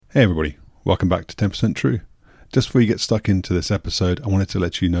Hey everybody, welcome back to 10% True. Just before you get stuck into this episode, I wanted to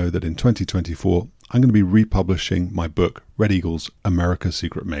let you know that in 2024, I'm going to be republishing my book, Red Eagles, America's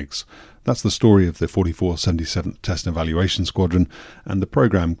Secret MiGs. That's the story of the 4477th Test and Evaluation Squadron and the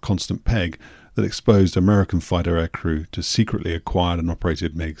program Constant Peg that exposed American fighter aircrew to secretly acquired and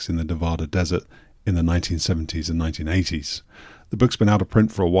operated MiGs in the Nevada desert in the 1970s and 1980s. The book's been out of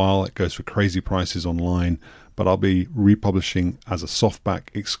print for a while, it goes for crazy prices online, but I'll be republishing as a softback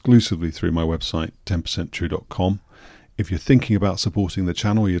exclusively through my website, 10percenttrue.com. If you're thinking about supporting the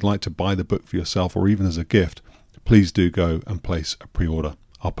channel, or you'd like to buy the book for yourself or even as a gift, please do go and place a pre-order.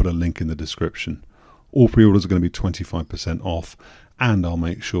 I'll put a link in the description. All pre-orders are going to be 25% off, and I'll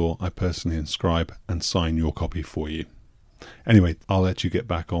make sure I personally inscribe and sign your copy for you. Anyway, I'll let you get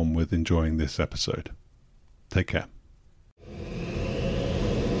back on with enjoying this episode. Take care.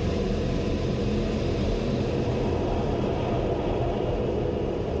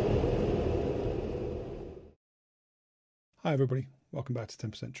 Hi everybody, welcome back to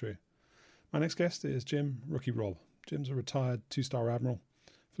 10% True. My next guest is Jim Rookie Robb. Jim's a retired two-star admiral,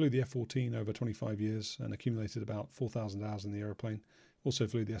 flew the F-14 over 25 years and accumulated about 4,000 hours in the aeroplane. Also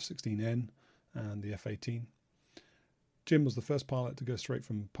flew the F-16N and the F-18. Jim was the first pilot to go straight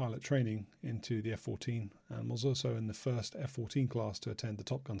from pilot training into the F-14 and was also in the first F-14 class to attend the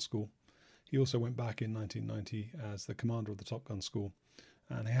Top Gun school. He also went back in 1990 as the commander of the Top Gun school,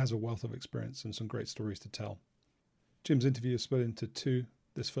 and he has a wealth of experience and some great stories to tell. Jim's interview is split into two.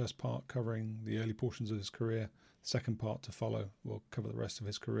 This first part covering the early portions of his career. The second part to follow will cover the rest of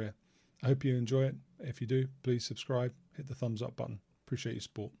his career. I hope you enjoy it. If you do, please subscribe, hit the thumbs up button. Appreciate your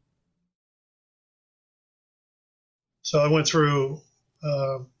support. So I went through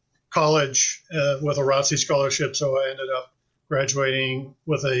college with a ROTC scholarship, so I ended up graduating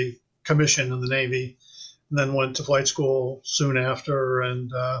with a commission in the Navy, and then went to flight school soon after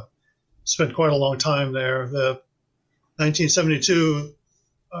and spent quite a long time there. The 1972,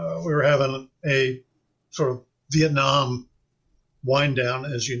 we were having a sort of Vietnam wind down,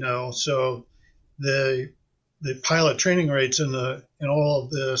 as you know. So the pilot training rates in all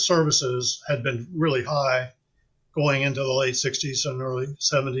of the services had been really high going into the late 60s and early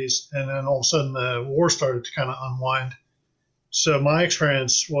 70s, and then all of a sudden the war started to kind of unwind. So my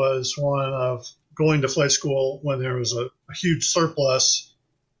experience was one of going to flight school when there was a huge surplus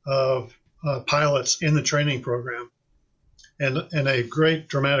of pilots in the training program. And a great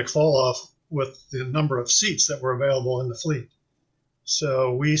dramatic fall off with the number of seats that were available in the fleet.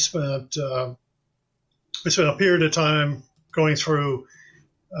 So we spent a period of time going through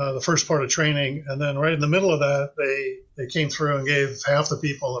the first part of training, and then right in the middle of that, they came through and gave half the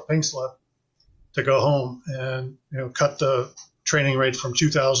people a pink slip to go home, and cut the training rate from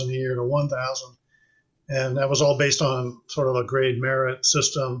 2,000 a year to 1,000, and that was all based on sort of a grade merit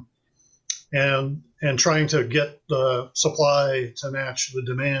system. And trying to get the supply to match the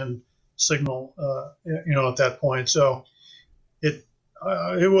demand signal, at that point. So it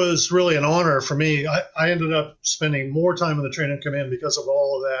was really an honor for me. I ended up spending more time in the training command because of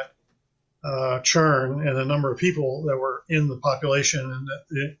all of that churn and the number of people that were in the population and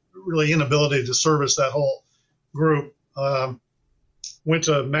the really inability to service that whole group. Went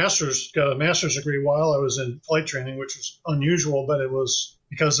to got a master's degree while I was in flight training, which was unusual, but it was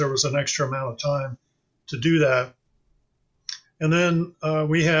because there was an extra amount of time to do that. And then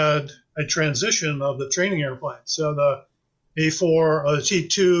we had a transition of the training airplanes. So the A4, the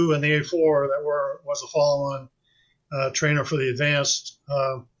T2 and the A4 was a follow-on trainer for the advanced.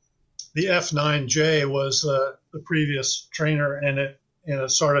 The F9J was the previous trainer, and it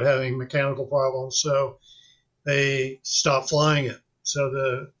started having mechanical problems, so they stopped flying it. So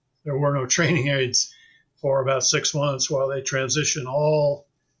there were no training aids for about 6 months while they transitioned all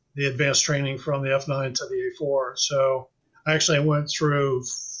the advanced training from the F9 to the A4. So I actually went through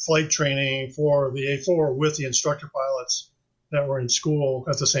flight training for the A4 with the instructor pilots that were in school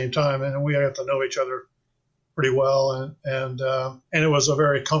at the same time, and we got to know each other pretty well, and it was a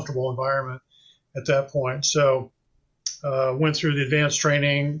very comfortable environment at that point. So went through the advanced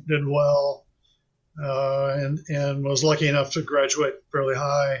training, did well, and was lucky enough to graduate fairly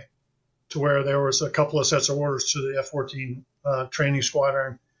high to where there was a couple of sets of orders to the F-14 training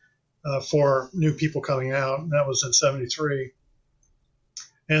squadron for new people coming out, and that was in 73.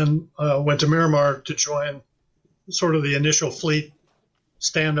 And went to Miramar to join sort of the initial fleet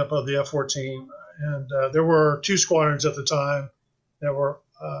stand-up of the F-14. And there were 2 squadrons at the time that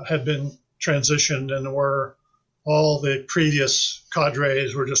had been transitioned, and were all the previous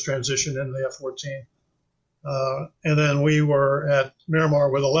cadres were just transitioned into the F-14. And then we were at Miramar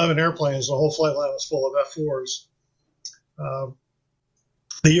with 11 airplanes. The whole flight line was full of F-4s.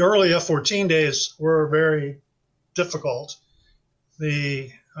 The early F-14 days were very difficult.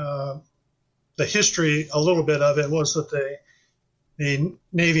 The history, a little bit of it, was that the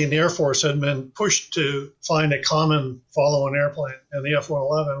Navy and the Air Force had been pushed to find a common follow-on airplane, and the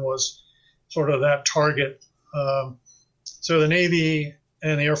F-111 was sort of that target. So the Navy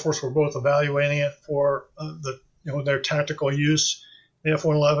and the Air Force were both evaluating it for their tactical use. The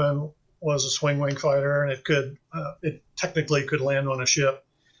F-111 was a swing wing fighter, and it technically could land on a ship.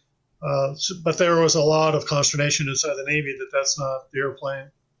 But there was a lot of consternation inside the Navy that that's not the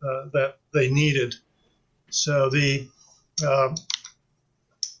airplane that they needed. So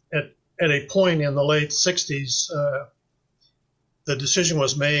at a point in the late 60s, the decision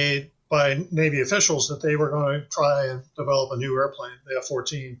was made by Navy officials that they were going to try and develop a new airplane, the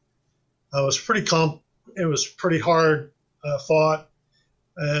F-14. It was pretty hard fought,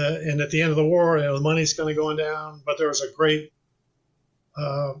 and at the end of the war, the money's going to go down, but there was a great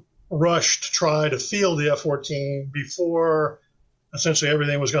rush to try to field the F-14 before essentially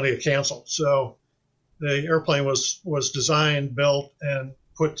everything was going to get canceled. So the airplane was designed, built, and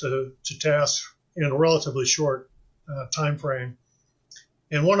put to task in a relatively short time frame.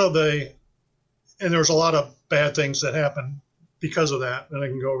 And there was a lot of bad things that happened because of that, and I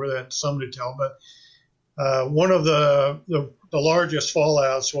can go over that in some detail. But one of the largest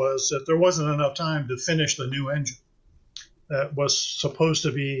fallouts was that there wasn't enough time to finish the new engine that was supposed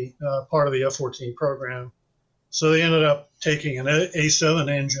to be part of the F-14 program. So they ended up taking an A7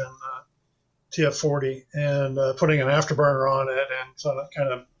 engine, TF-40, and putting an afterburner on it and sort of kind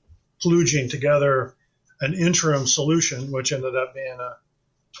of kludging together an interim solution, which ended up being a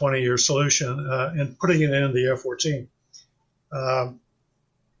 20-year solution, and putting it in the F-14.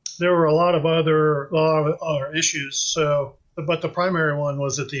 There were a lot of other issues. But the primary one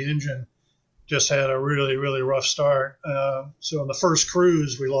was that the engine just had a really, really rough start. So on the first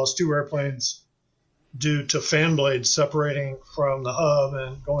cruise, we lost 2 airplanes due to fan blades separating from the hub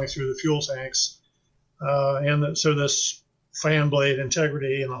and going through the fuel tanks. So this fan blade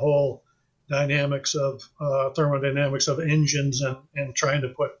integrity and the whole dynamics of thermodynamics of engines and trying to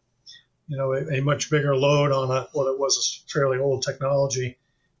put a much bigger load on what it was a fairly old technology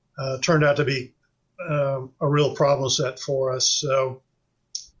turned out to be a real problem set for us. So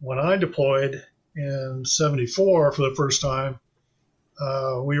when I deployed in '74 for the first time,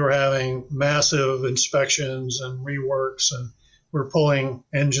 we were having massive inspections and reworks, and we were pulling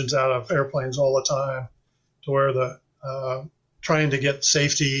engines out of airplanes all the time to where trying to get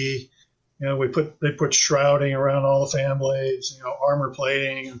safety. They put shrouding around all the fan blades, armor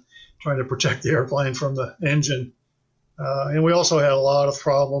plating, and trying to protect the airplane from the engine. And we also had a lot of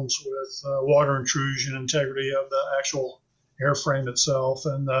problems with water intrusion, integrity of the actual airframe itself.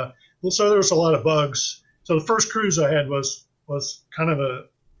 And so there was a lot of bugs. So the first cruise I had was kind of a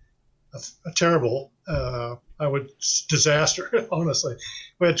terrible, disaster, honestly.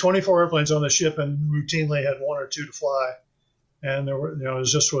 We had 24 airplanes on the ship and routinely had 1 or 2 to fly. And there were, it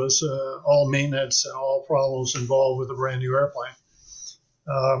was all maintenance and all problems involved with a brand new airplane.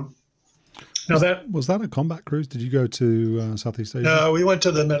 Was that a combat cruise? Did you go to Southeast Asia? We went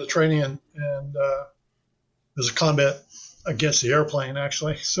to the Mediterranean, and it was a combat against the airplane,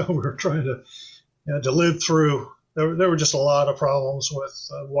 actually. So we were trying to live through. There were just a lot of problems with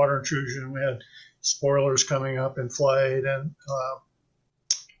water intrusion. We had spoilers coming up in flight, and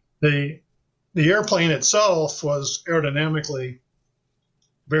the airplane itself was aerodynamically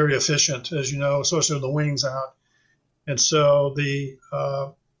very efficient, as you know, especially with the wings out. And so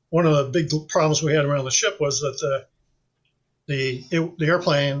one of the big problems we had around the ship was that the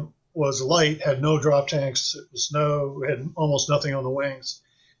airplane was light, had no drop tanks, had almost nothing on the wings.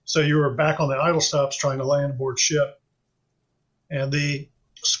 So you were back on the idle stops trying to land aboard ship. And the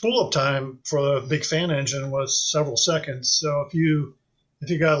spool up time for the big fan engine was several seconds. So if you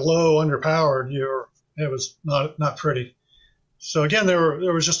got low, underpowered, it was not pretty. So again,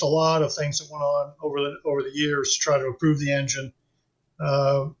 there was just a lot of things that went on over the years to try to improve the engine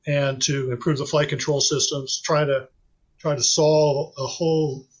and to improve the flight control systems, try to solve a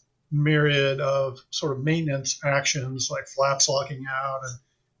whole myriad of sort of maintenance actions like flaps locking out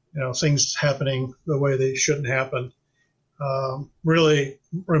and things happening the way they shouldn't happen. Really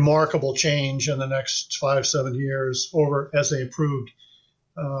remarkable change in the next 5-7 years as they improved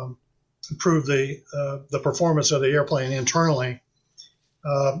the performance of the airplane internally.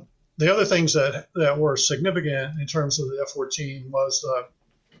 The other things that were significant in terms of the F-14 was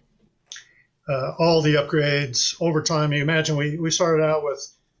all the upgrades over time. You imagine we started out with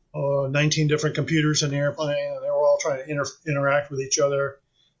 19 different computers in the airplane, and they were all trying to interact with each other.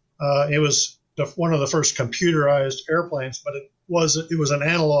 It was one of the first computerized airplanes, but it was an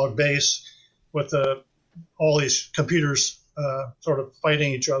analog base with all these computers sort of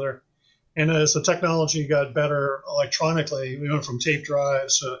fighting each other. And as the technology got better electronically, we went from tape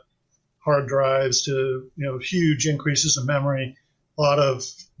drives to hard drives to huge increases in memory, a lot of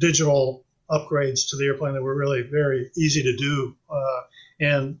digital upgrades to the airplane that were really very easy to do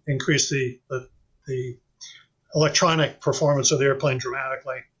and increase the electronic performance of the airplane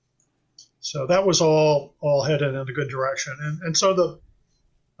dramatically. So that was all headed in a good direction. And so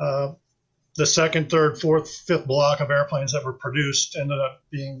the second, third, fourth, fifth block of airplanes that were produced ended up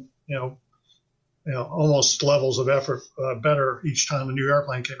being almost levels of effort better each time a new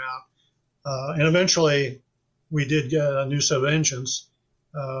airplane came out. And eventually we did get a new set of engines,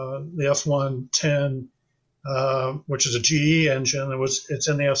 the F-110, which is a GE engine. It's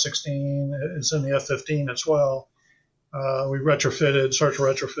in the F-16, it's in the F-15 as well. We started to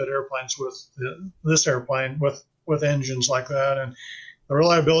retrofit airplanes with this airplane with engines like that, and the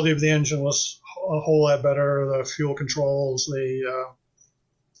reliability of the engine was a whole lot better. The fuel controls,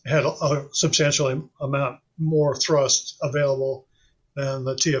 had a substantial amount more thrust available than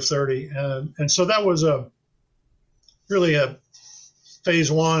the TF-30, and so that was really a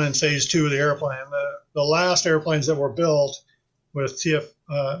phase one and phase two of the airplane. The last airplanes that were built with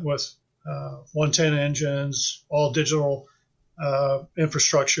 110 engines, all digital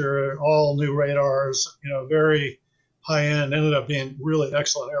infrastructure, all new radars, very high end, ended up being really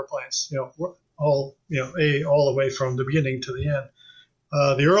excellent airplanes. All the way from the beginning to the end.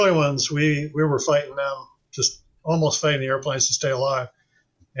 The early ones, we were fighting them, just almost fighting the airplanes to stay alive,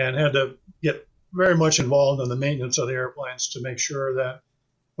 and had to get very much involved in the maintenance of the airplanes to make sure that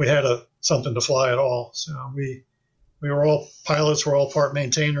we had something to fly at all. So we were all pilots, were all part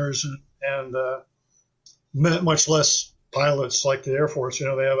maintainers, and much less pilots like the Air Force. They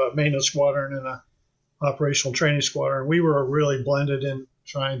have a maintenance squadron and a operational training squadron. We were really blended in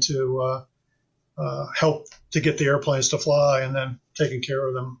trying to help to get the airplanes to fly and then taking care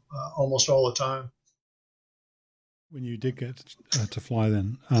of them almost all the time. When you did get to fly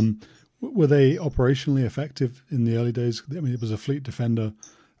then, were they operationally effective in the early days? I mean, it was a fleet defender.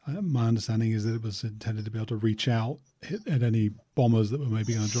 My understanding is that it was intended to be able to reach out, hit at any bombers that were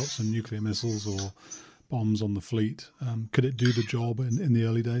maybe going to drop some nuclear missiles or bombs on the fleet. Could it do the job in the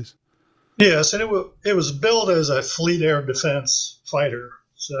early days? Yes, and it was built as a fleet air defense fighter.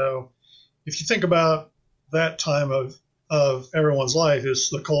 So if you think about that time of everyone's life, is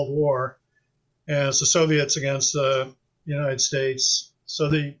the Cold War, and it's the Soviets against the United States. So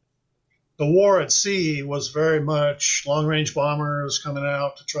the war at sea was very much long-range bombers coming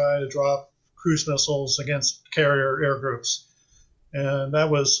out to try to drop cruise missiles against carrier air groups, and that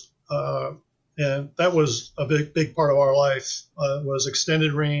was a big part of our life. Was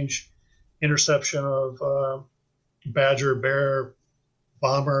extended range interception of Badger, Bear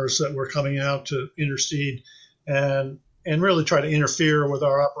bombers that were coming out to intercede and really try to interfere with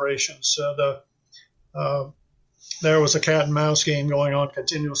our operations. So there was a cat and mouse game going on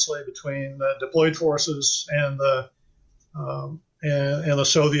continuously between the deployed forces and the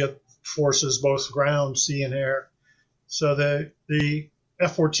Soviet forces, both ground, sea, and air. So the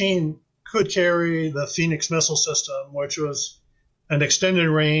F-14 could carry the Phoenix missile system, which was an extended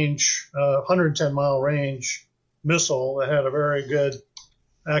range, 110-mile range missile that had a very good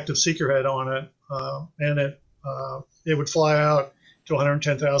active seeker head on it, and it would fly out to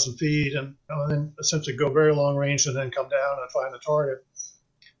 110,000 feet and then essentially go very long range and then come down and find the target.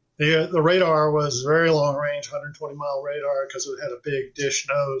 The radar was very long range, 120-mile radar, because it had a big dish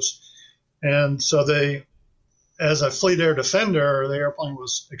nose. And so as a fleet air defender, the airplane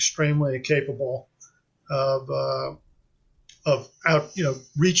was extremely capable of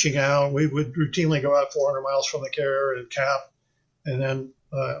reaching out. We would routinely go out 400 miles from the carrier and cap, and then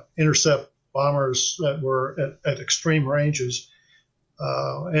intercept bombers that were at extreme ranges.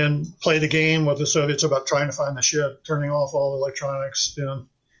 And play the game with the Soviets about trying to find the ship, turning off all the electronics,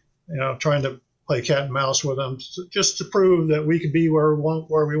 trying to play cat and mouse with them, just to prove that we could be where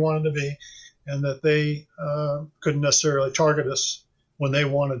we wanted to be, and that they couldn't necessarily target us when they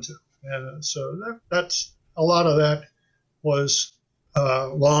wanted to. And so that's a lot of that was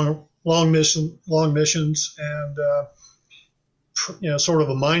long missions, and sort of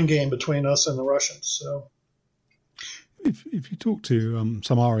a mind game between us and the Russians. So. If you talk to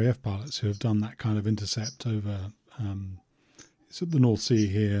some RAF pilots who have done that kind of intercept over the North Sea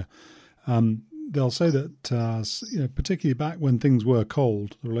here, they'll say that particularly back when things were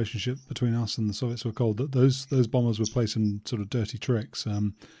cold, the relationship between us and the Soviets were cold, that those bombers were playing some sort of dirty tricks.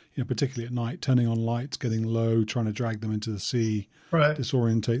 particularly at night, turning on lights, getting low, trying to drag them into the sea, Right.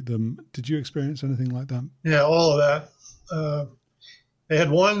 disorientate them. Did you experience anything like that? Yeah, all of that. They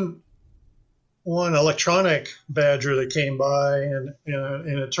had one electronic badger that came by, and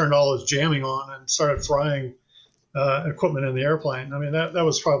it turned all its jamming on and started frying equipment in the airplane. I mean, that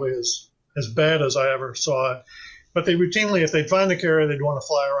was probably as bad as I ever saw it. But they routinely, if they'd find the carrier, they'd want to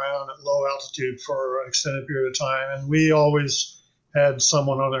fly around at low altitude for an extended period of time. And we always had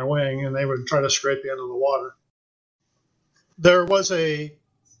someone on their wing, and they would try to scrape the end of the water. There was a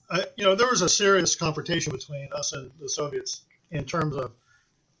serious confrontation between us and the Soviets in terms of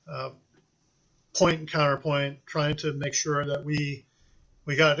point and counterpoint, trying to make sure that we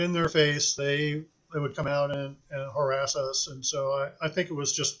got in their face. They would come out and harass us. And so I think it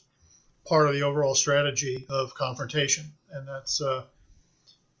was just part of the overall strategy of confrontation. And that's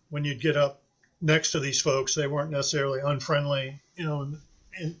when you'd get up next to these folks, they weren't necessarily unfriendly,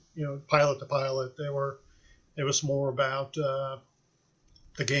 pilot to pilot. It was more about the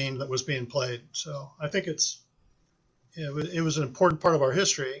game that was being played. So I think it was an important part of our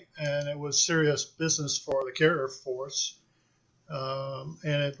history, and it was serious business for the carrier force. And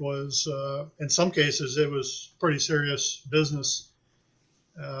it was, in some cases, it was pretty serious business.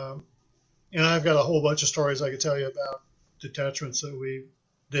 And I've got a whole bunch of stories I could tell you about detachments that we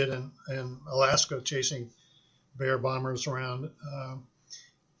did in Alaska chasing Bear bombers around.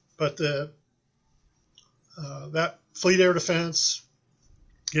 But that fleet air defense,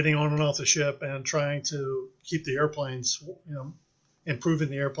 getting on and off the ship and trying to keep the airplanes, improving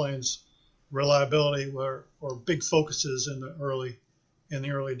the airplanes' reliability were big focuses in the early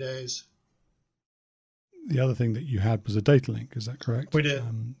days. The other thing that you had was a data link, is that correct? We did.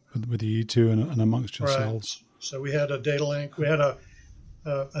 With the E2 and amongst yourselves. Right. So we had a data link. We had an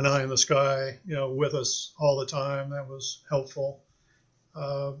eye in the sky, with us all the time. That was helpful.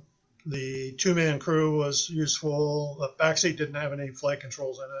 The two-man crew was useful. The backseat didn't have any flight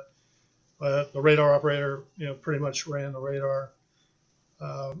controls in it, but the radar operator, pretty much ran the radar.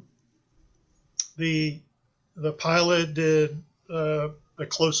 The pilot did the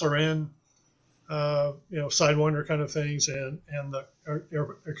closer in, Sidewinder kind of things, and the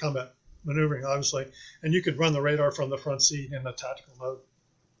air combat maneuvering, obviously. And you could run the radar from the front seat in the tactical mode.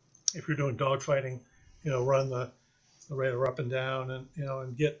 If you're doing dogfighting, run the radar up and down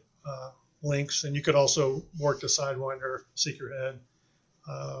and get links. And you could also work the Sidewinder, seek your head.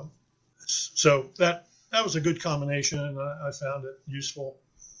 So that was a good combination, and I found it useful.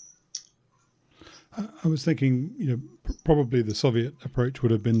 I was thinking, probably the Soviet approach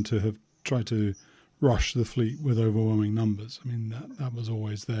would have been to have tried to rush the fleet with overwhelming numbers. I mean, that was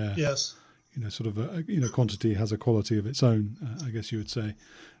always there. Yes. Sort of quantity has a quality of its own, I guess you would say.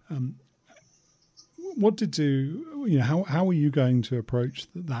 What did how were you going to approach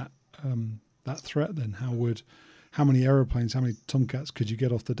that threat then? How many aeroplanes, how many Tomcats could you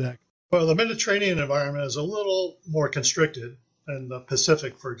get off the deck? Well, the Mediterranean environment is a little more constricted than the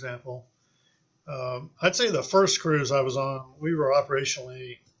Pacific, for example. I'd say the first cruise I was on, we were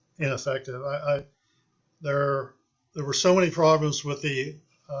operationally ineffective. There were so many problems with the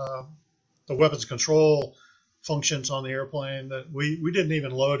weapons control functions on the airplane that we didn't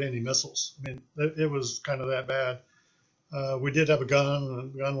even load any missiles. I mean, it was kind of that bad. We did have a gun,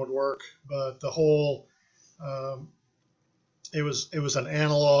 and the gun would work, but the whole it was an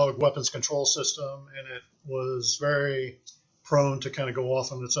analog weapons control system, and it was very prone to kind of go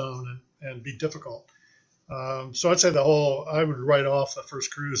off on its own and be difficult. So I'd say I would write off the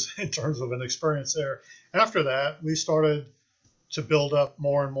first cruise in terms of an experience there. After that, we started to build up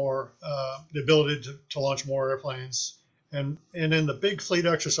more and more the ability to launch more airplanes. And in the big fleet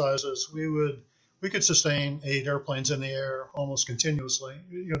exercises, we could sustain 8 airplanes in the air almost continuously,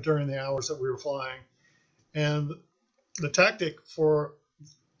 during the hours that we were flying. And the tactic for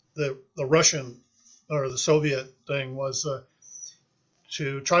the Russian or the Soviet thing was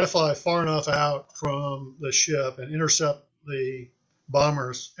to try to fly far enough out from the ship and intercept the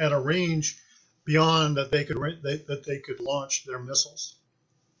bombers at a range beyond that they could launch their missiles.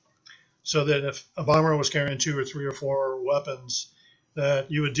 So that if a bomber was carrying 2 or 3 or 4 weapons,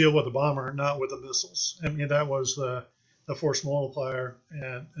 that you would deal with the bomber, not with the missiles. I mean, that was the force multiplier,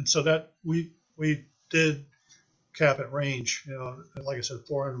 and so that we did cap at range, like I said,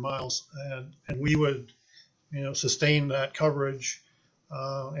 400 miles, and we would, sustain that coverage.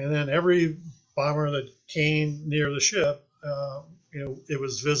 And then every bomber that came near the ship, it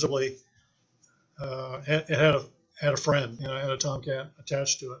was visibly, it had a friend, had a Tomcat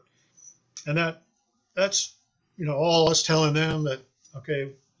attached to it. And that's, all us telling them that,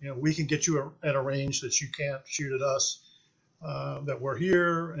 okay, we can get you at a range that you can't shoot at us. that we're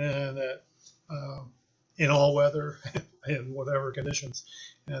here and that in all weather and whatever conditions,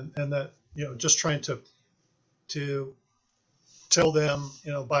 and that just trying to tell them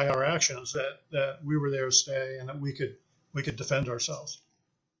by our actions that we were there to stay and that we could defend ourselves.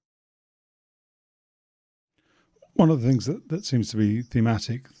 One of the things that seems to be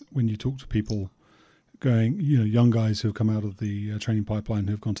thematic when you talk to people going, young guys who have come out of the training pipeline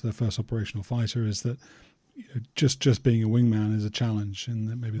who've gone to their first operational fighter is that just being a wingman is a challenge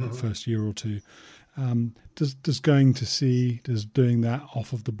in maybe that first year or two. Does going to sea, does doing that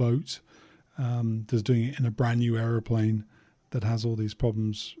off of the boat, does doing it in a brand new aeroplane that has all these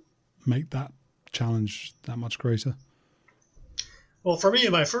problems make that challenge that much greater? Well, for me,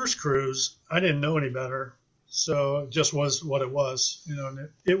 in my first cruise, I didn't know any better. So it just was what it was, and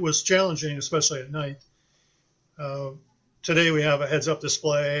it was challenging, especially at night. Today we have a heads-up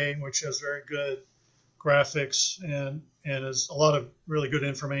display, which has very good graphics and is a lot of really good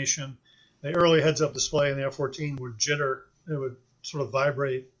information. The early heads-up display in the F-14 would jitter. It would sort of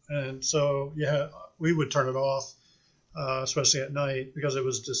vibrate. And so, we would turn it off, especially at night, because it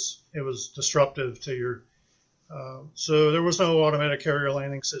was disruptive to your. So there was no automatic carrier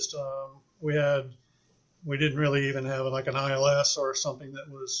landing system. We didn't really even have like an ILS or something that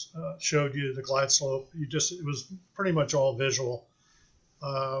was showed you the glide slope. It was pretty much all visual.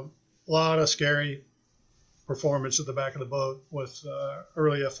 A lot of scary performance at the back of the boat with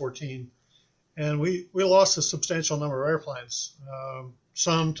early F-14, and we lost a substantial number of airplanes.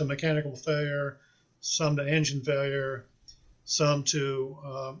 Some to mechanical failure, some to engine failure, some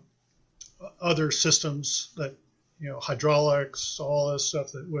to other systems that hydraulics, all this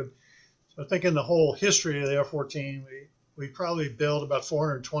stuff that would. So I think in the whole history of the F-14, we probably built about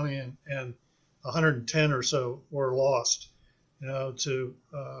 420 and 110 or so were lost, to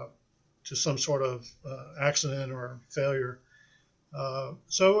some sort of accident or failure.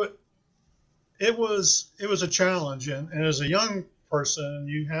 So it was a challenge, and as a young person,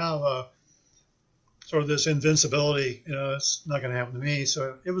 you have a sort of this invincibility. It's not going to happen to me.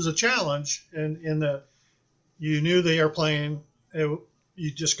 So it was a challenge, in that you knew the airplane. You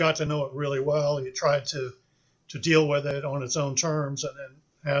just got to know it really well. You tried to deal with it on its own terms, and then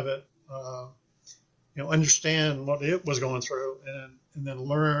have it, understand what it was going through, and then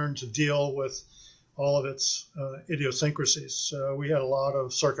learn to deal with all of its idiosyncrasies. So we had a lot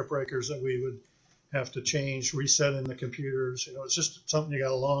of circuit breakers that we would have to change, reset in the computers. It's just something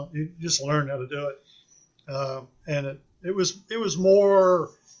you just learn how to do it, and it was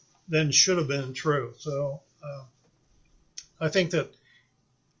more than should have been true. So I think that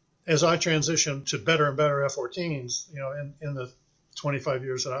as I transitioned to better and better F-14s, in the 25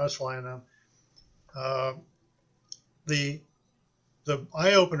 years that I was flying them, the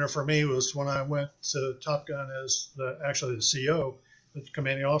eye opener for me was when I went to Top Gun as the CO, the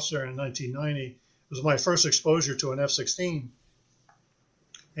commanding officer, in 1990. It was my first exposure to an F-16,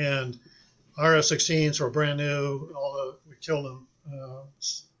 and our F-16s were brand new. Although we killed them,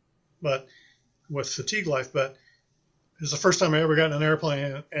 but with fatigue life, but it was the first time I ever got in an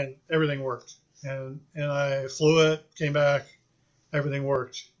airplane and everything worked. And I flew it, came back, everything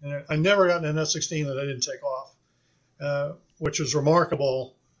worked. And I never got in an F-16 that I didn't take off, which was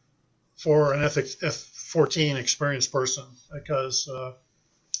remarkable for an F-14 experienced person, because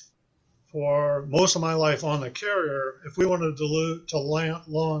for most of my life on the carrier, if we wanted to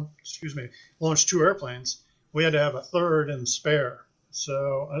launch two airplanes, we had to have a third and spare.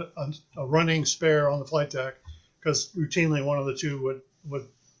 So a running spare on the flight deck, because routinely one of the two would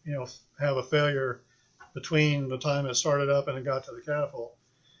have a failure between the time it started up and it got to the catapult.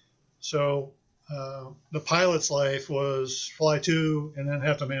 So the pilot's life was fly two and then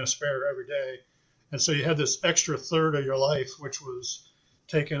have to man a spare every day. And so you had this extra third of your life, which was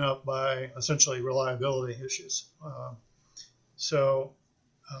taken up by essentially reliability issues.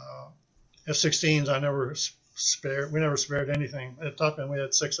 F-16s, I never spared. We never spared anything. At Top Gun, we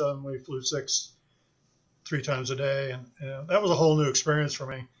had 6 of them. We flew 6 3 times a day, and that was a whole new experience for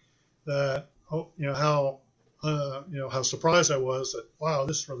me. That how surprised I was that, wow,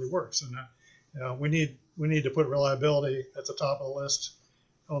 this really works, and we need to put reliability at the top of the list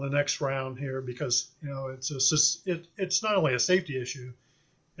on the next round here, because it's not only a safety issue,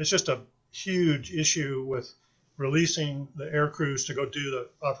 it's just a huge issue with releasing the air crews to go do the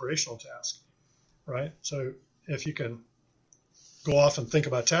operational task, right? So if you can go off and think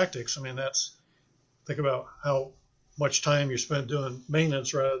about tactics, think about how much time you spend doing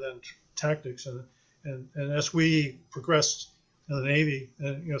maintenance rather than tactics. And as we progressed in the Navy,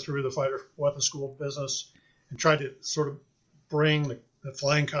 and through the fighter weapons school business, and tried to sort of bring the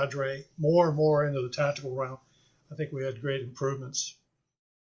flying cadre more and more into the tactical realm, I think we had great improvements.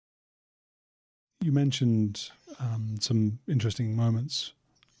 You mentioned some interesting moments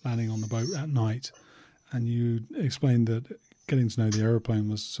landing on the boat at night, and you explained that getting to know the aeroplane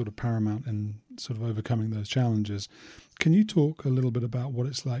was sort of paramount in sort of overcoming those challenges. Can you talk a little bit about what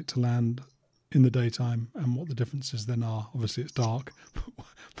it's like to land in the daytime and what the differences then are? Obviously, it's dark,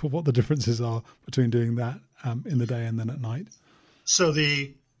 but what the differences are between doing that in the day and then at night? So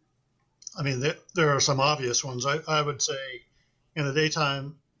there are some obvious ones. I would say in the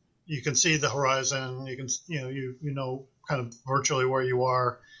daytime, you can see the horizon. You can, you know kind of virtually where you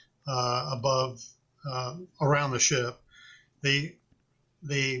are above, around the ship. The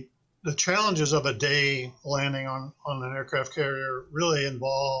challenges of a day landing on an aircraft carrier really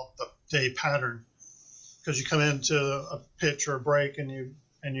involve the day pattern, because you come into a pitch or a break and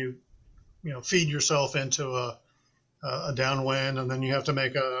you feed yourself into a downwind, and then you have to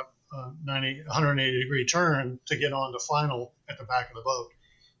make a 180 degree turn to get on to final at the back of the boat.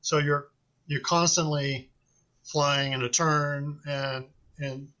 So you're constantly flying in a turn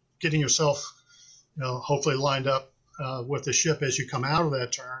and getting yourself hopefully lined up with the ship as you come out of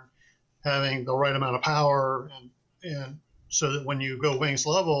that turn, having the right amount of power, and so that when you go wings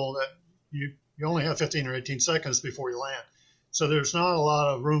level, that you only have 15 or 18 seconds before you land. So there's not a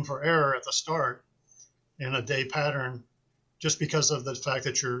lot of room for error at the start in a day pattern, just because of the fact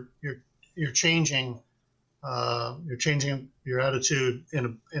that you're changing your attitude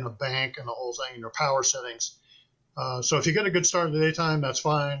in a bank and the whole thing, and your power settings. So if you get a good start in the daytime, that's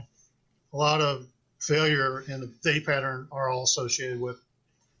fine. A lot of failure in the day pattern are all associated with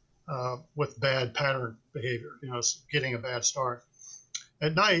bad pattern behavior, getting a bad start.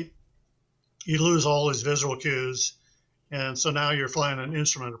 At night, you lose all these visual cues, and so now you're flying an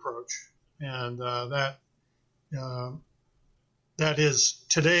instrument approach, and that is,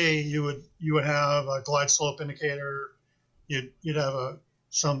 today you would have a glide slope indicator. You'd have a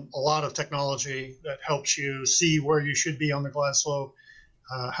lot of technology that helps you see where you should be on the glide slope,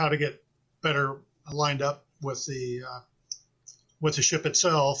 how to get better lined up with the ship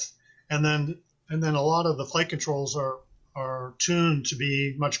itself, and then a lot of the flight controls are tuned to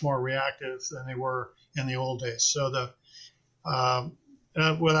be much more reactive than they were in the old days. So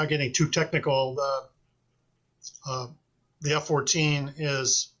without getting too technical, the F-14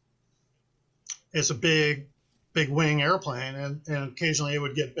 is a big wing airplane, and occasionally it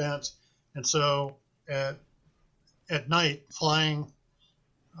would get bent, and so at night flying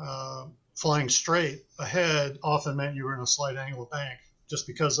straight ahead often meant you were in a slight angle bank, just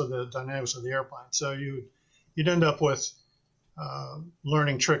because of the dynamics of the airplane. So you'd end up with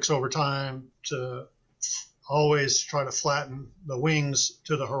learning tricks over time to always try to flatten the wings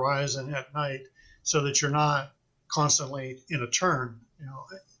to the horizon at night, so that you're not constantly in a turn,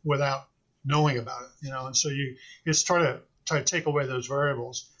 without knowing about it, and so you just try to take away those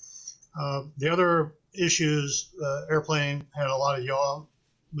variables. The other issues, the airplane had a lot of yaw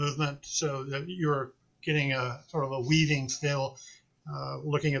movement, so that you're getting a sort of a weaving feel,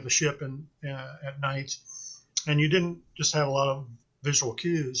 looking at the ship at night, and you didn't just have a lot of visual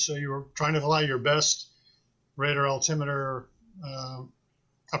cues, so you were trying to fly your best radar altimeter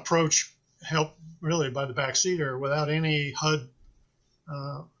approach, helped really by the backseater without any HUD,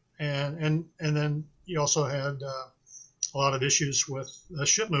 and then you also had a lot of issues with the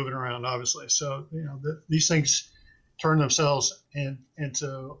ship moving around, obviously. So these things turn themselves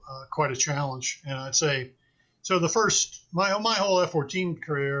into quite a challenge. And I'd say, so my whole F-14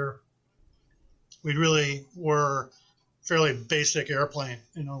 career, we really were fairly basic airplane,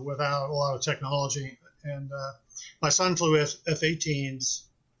 without a lot of technology. And my son flew F-18s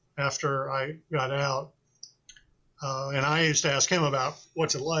after I got out, and I used to ask him about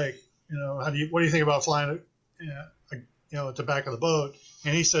what's it like. What do you think about flying at the back of the boat?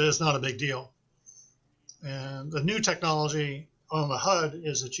 And he said it's not a big deal. And the new technology on the HUD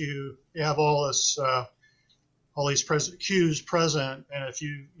is that you have all these cues present, and if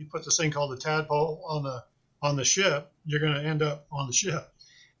you put this thing called the tadpole on the ship, you're going to end up on the ship,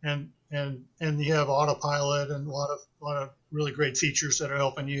 and you have autopilot and a lot of really great features that are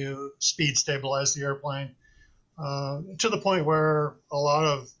helping you speed stabilize the airplane, to the point where a lot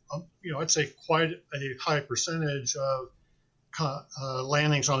of I'd say quite a high percentage of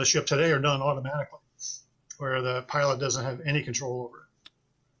landings on the ship today are done automatically, where the pilot doesn't have any control over it.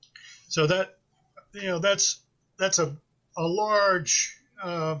 So that's a large.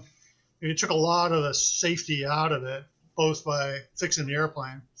 It took a lot of the safety out of it, both by fixing the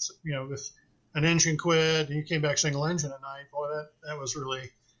airplane. With an engine quit and you came back single engine at night, boy, that was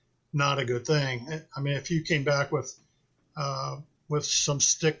really not a good thing. I mean, if you came back with some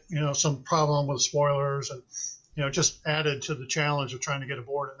some problem with spoilers, and just added to the challenge of trying to get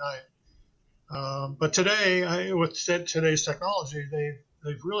aboard at night. But today, with today's technology,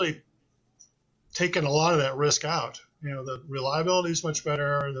 they've really taken a lot of that risk out. The reliability is much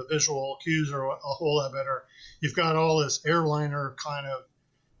better. The visual cues are a whole lot better. You've got all this airliner kind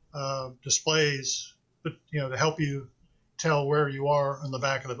of displays, but to help you tell where you are in the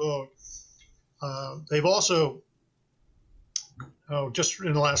back of the boat. They've also, just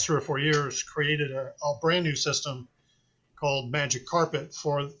in the last 3 or 4 years, created a brand new system called Magic Carpet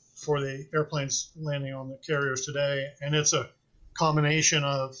for the airplanes landing on the carriers today, and it's a combination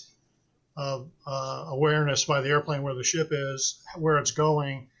of awareness by the airplane where the ship is, where it's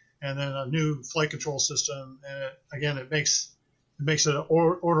going, and then a new flight control system. And it makes it an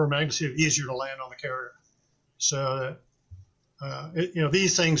order of magnitude easier to land on the carrier. So that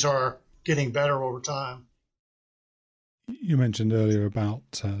these things are getting better over time. You mentioned earlier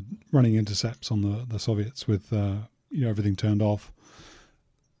about running intercepts on the Soviets with everything turned off.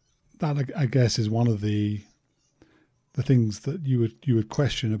 That, I guess, is one of the things that you would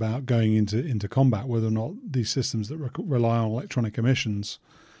question about going into combat, whether or not these systems that rely on electronic emissions,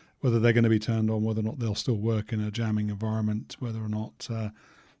 whether they're going to be turned on, whether or not they'll still work in a jamming environment, whether or not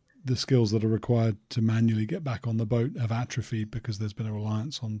the skills that are required to manually get back on the boat have atrophied because there's been a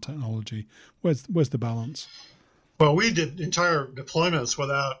reliance on technology. Where's the balance? Well, we did entire deployments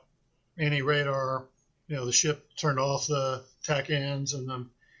without any radar. The ship turned off the tack ends, and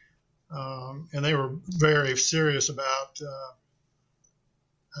they were very serious about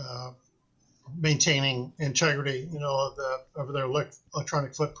maintaining integrity, of their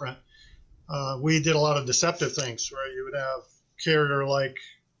electronic footprint. We did a lot of deceptive things where you would have carrier-like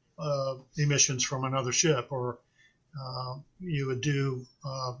emissions from another ship, or you would do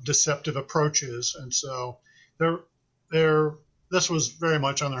deceptive approaches, and so this was very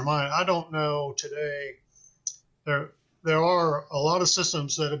much on their mind. I don't know today. There are a lot of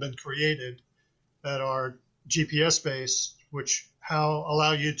systems that have been created that are GPS based, which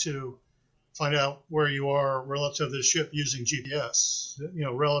allow you to find out where you are relative to the ship using GPS,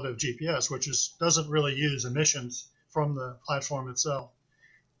 relative GPS, which doesn't really use emissions from the platform itself.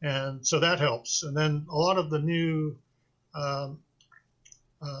 And so that helps. And then a lot of the new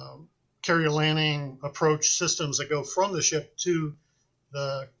carrier landing approach systems that go from the ship to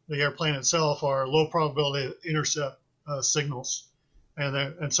the airplane itself are low probability intercept signals,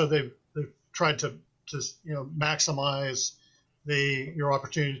 and so they've tried to maximize your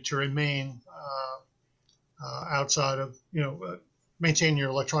opportunity to remain outside of maintain your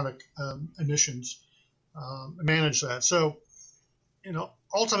electronic emissions, manage that. So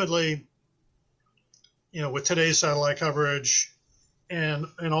ultimately, with today's satellite coverage and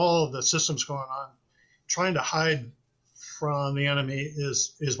all of the systems going on, trying to hide from the enemy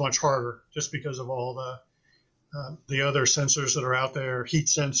is much harder, just because of all the other sensors that are out there, heat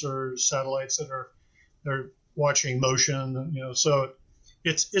sensors, satellites they're watching motion, so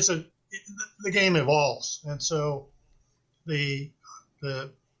the game evolves, and so it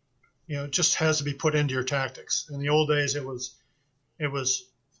just has to be put into your tactics. In the old days, it was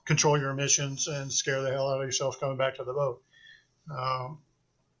control your emissions and scare the hell out of yourself coming back to the boat.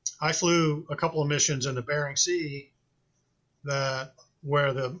 I flew a couple of missions in the Bering Sea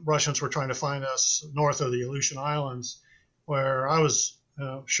where the Russians were trying to find us north of the Aleutian Islands, where I was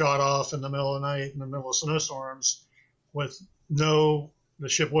shot off in the middle of the night in the middle of snowstorms with the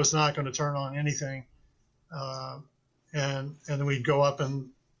ship was not going to turn on anything. And then we'd go up and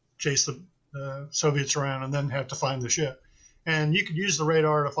chase the Soviets around and then have to find the ship. And you could use the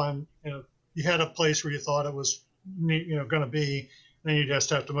radar to find, you had a place where you thought it was, going to be, then you just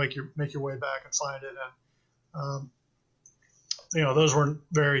have to make your way back and find it. And, those were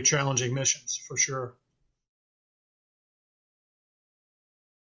very challenging missions for sure.